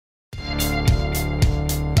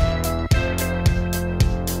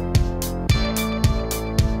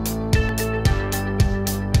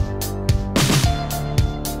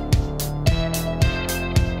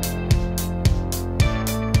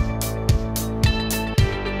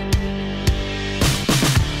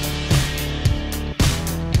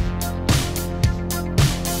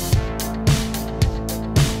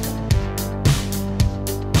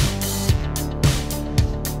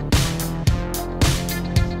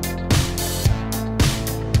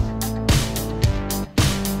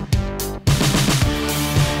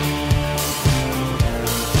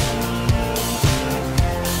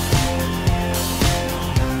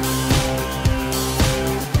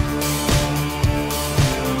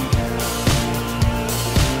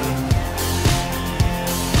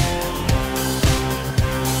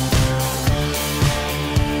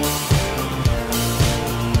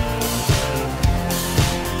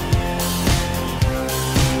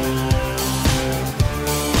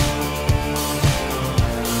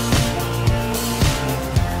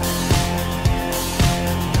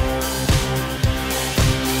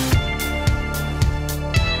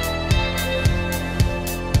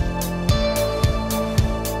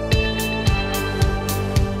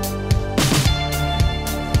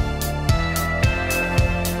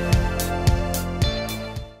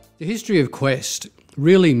history of Quest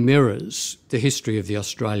really mirrors the history of the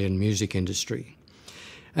Australian music industry.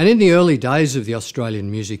 And in the early days of the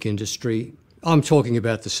Australian music industry, I'm talking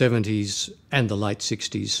about the 70s and the late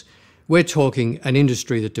 60s, we're talking an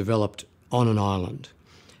industry that developed on an island.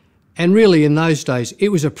 And really in those days, it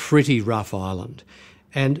was a pretty rough island.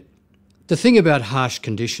 And the thing about harsh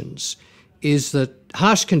conditions is that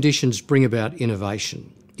harsh conditions bring about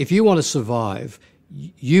innovation. If you want to survive,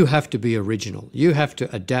 you have to be original. You have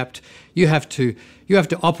to adapt. You have to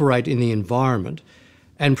operate in the environment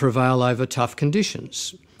and prevail over tough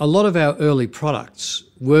conditions. A lot of our early products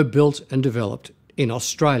were built and developed in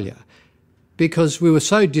Australia because we were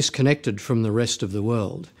so disconnected from the rest of the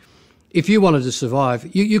world. If you wanted to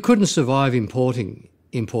survive, you couldn't survive importing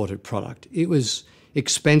imported product. It was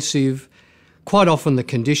expensive. Quite often the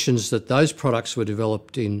conditions that those products were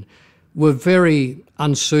developed in were very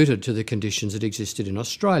unsuited to the conditions that existed in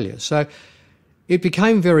Australia. So it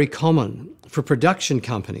became very common for production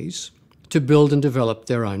companies to build and develop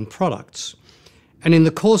their own products. And in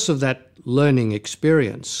the course of that learning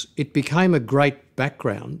experience, it became a great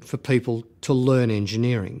background for people to learn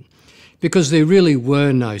engineering because there really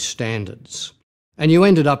were no standards. And you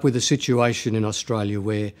ended up with a situation in Australia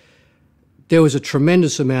where there was a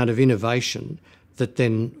tremendous amount of innovation that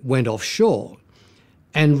then went offshore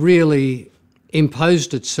and really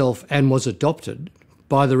imposed itself and was adopted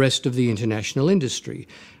by the rest of the international industry.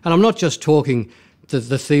 And I'm not just talking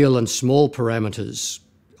the Thiel and small parameters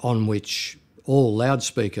on which all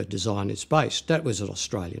loudspeaker design is based. That was an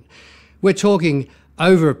Australian. We're talking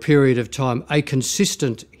over a period of time, a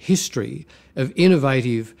consistent history of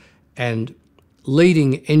innovative and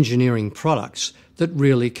leading engineering products that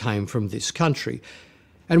really came from this country.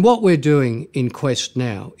 And what we're doing in Quest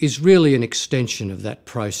now is really an extension of that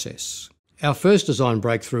process. Our first design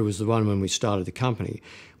breakthrough was the one when we started the company,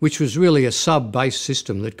 which was really a sub-bass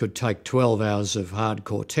system that could take 12 hours of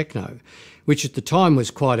hardcore techno, which at the time was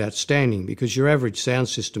quite outstanding because your average sound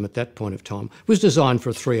system at that point of time was designed for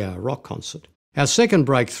a 3-hour rock concert. Our second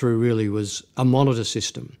breakthrough really was a monitor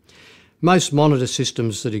system. Most monitor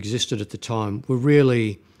systems that existed at the time were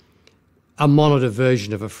really a monitor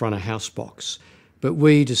version of a front of house box. But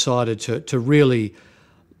we decided to really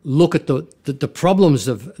look at the problems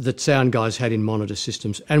that sound guys had in monitor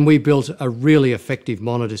systems, and we built a really effective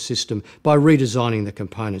monitor system by redesigning the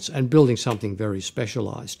components and building something very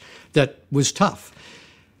specialised that was tough.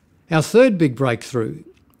 Our third big breakthrough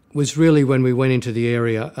was really when we went into the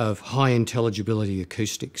area of high intelligibility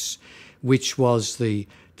acoustics, which was the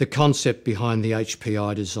concept behind the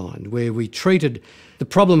HPI design, where we treated the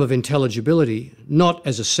problem of intelligibility not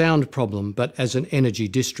as a sound problem, but as an energy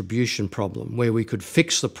distribution problem, where we could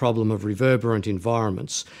fix the problem of reverberant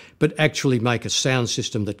environments, but actually make a sound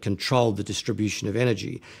system that controlled the distribution of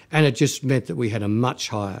energy. And it just meant that we had a much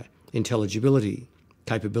higher intelligibility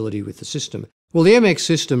capability with the system. Well, the MX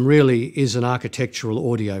system really is an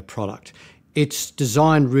architectural audio product. It's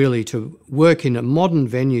designed really to work in a modern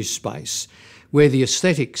venue space where the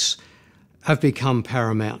aesthetics have become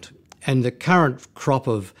paramount, and the current crop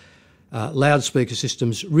of loudspeaker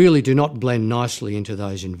systems really do not blend nicely into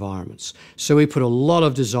those environments. So we put a lot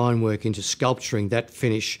of design work into sculpturing that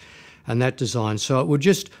finish and that design so it would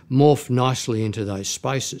just morph nicely into those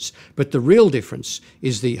spaces. But the real difference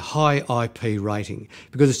is the high IP rating,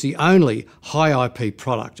 because it's the only high IP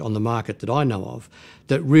product on the market that I know of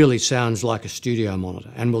that really sounds like a studio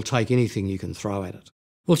monitor and will take anything you can throw at it.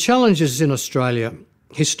 Well, challenges in Australia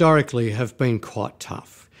historically have been quite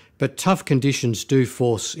tough, but tough conditions do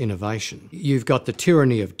force innovation. You've got the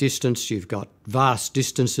tyranny of distance, you've got vast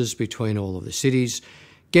distances between all of the cities.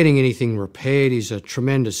 Getting anything repaired is a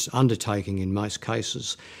tremendous undertaking in most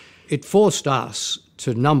cases. It forced us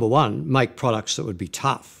to, number one, make products that would be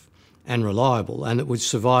tough and reliable and that would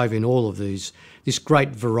survive in all of this great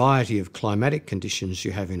variety of climatic conditions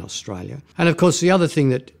you have in Australia. And of course, the other thing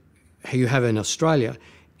that you have in Australia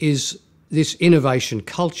is this innovation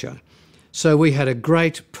culture. So we had a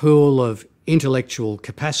great pool of intellectual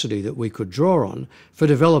capacity that we could draw on for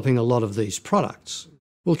developing a lot of these products.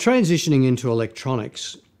 Well, transitioning into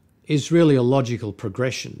electronics is really a logical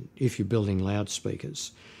progression if you're building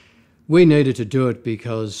loudspeakers. We needed to do it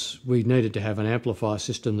because we needed to have an amplifier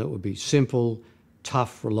system that would be simple,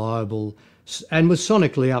 tough, reliable, and was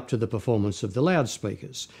sonically up to the performance of the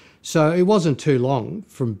loudspeakers. So it wasn't too long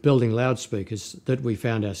from building loudspeakers that we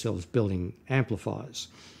found ourselves building amplifiers.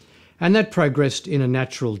 And that progressed in a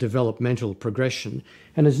natural developmental progression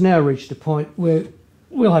and has now reached a point where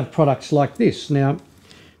we'll have products like this. Now,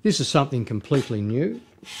 this is something completely new,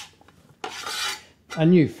 a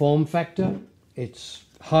new form factor. It's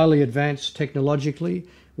highly advanced technologically.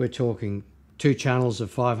 We're talking 2 channels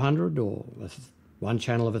of 500 or 1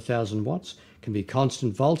 channel of 1,000 watts. It can be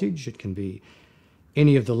constant voltage. It can be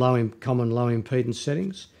any of the common low impedance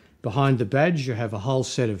settings. Behind the badge, you have a whole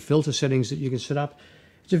set of filter settings that you can set up.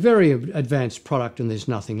 It's a very advanced product and there's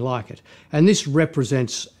nothing like it. And this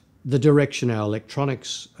represents the direction our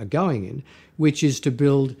electronics are going in, which is to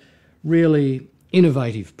build really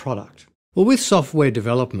innovative product. Well, with software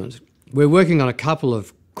development, we're working on a couple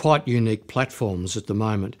of quite unique platforms at the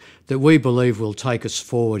moment that we believe will take us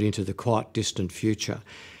forward into the quite distant future.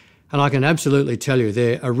 And I can absolutely tell you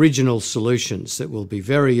they're original solutions that will be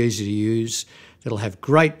very easy to use, that'll have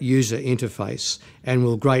great user interface and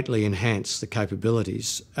will greatly enhance the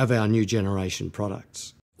capabilities of our new generation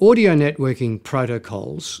products. Audio networking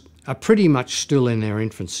protocols are pretty much still in their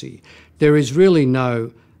infancy. There is really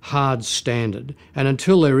no hard standard, and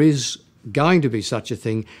until there is going to be such a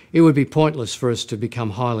thing, it would be pointless for us to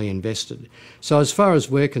become highly invested. So as far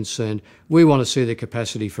as we're concerned, we want to see the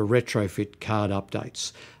capacity for retrofit card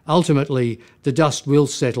updates. Ultimately, the dust will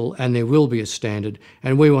settle and there will be a standard,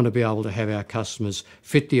 and we want to be able to have our customers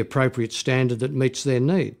fit the appropriate standard that meets their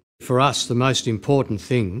need. For us, the most important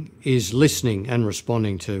thing is listening and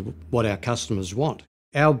responding to what our customers want.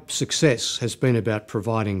 Our success has been about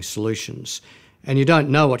providing solutions. And you don't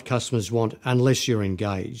know what customers want unless you're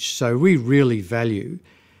engaged. So we really value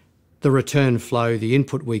the return flow, the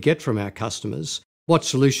input we get from our customers, what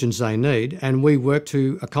solutions they need, and we work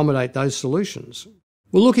to accommodate those solutions.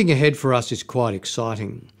 Well, looking ahead for us is quite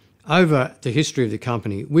exciting. Over the history of the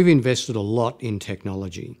company, we've invested a lot in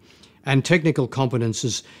technology and technical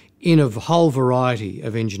competences in a whole variety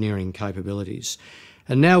of engineering capabilities.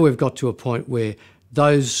 And now we've got to a point where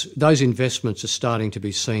those investments are starting to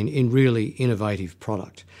be seen in really innovative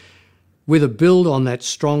product. With a build on that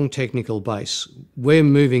strong technical base, we're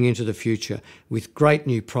moving into the future with great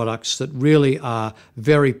new products that really are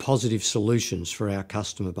very positive solutions for our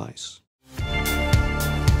customer base.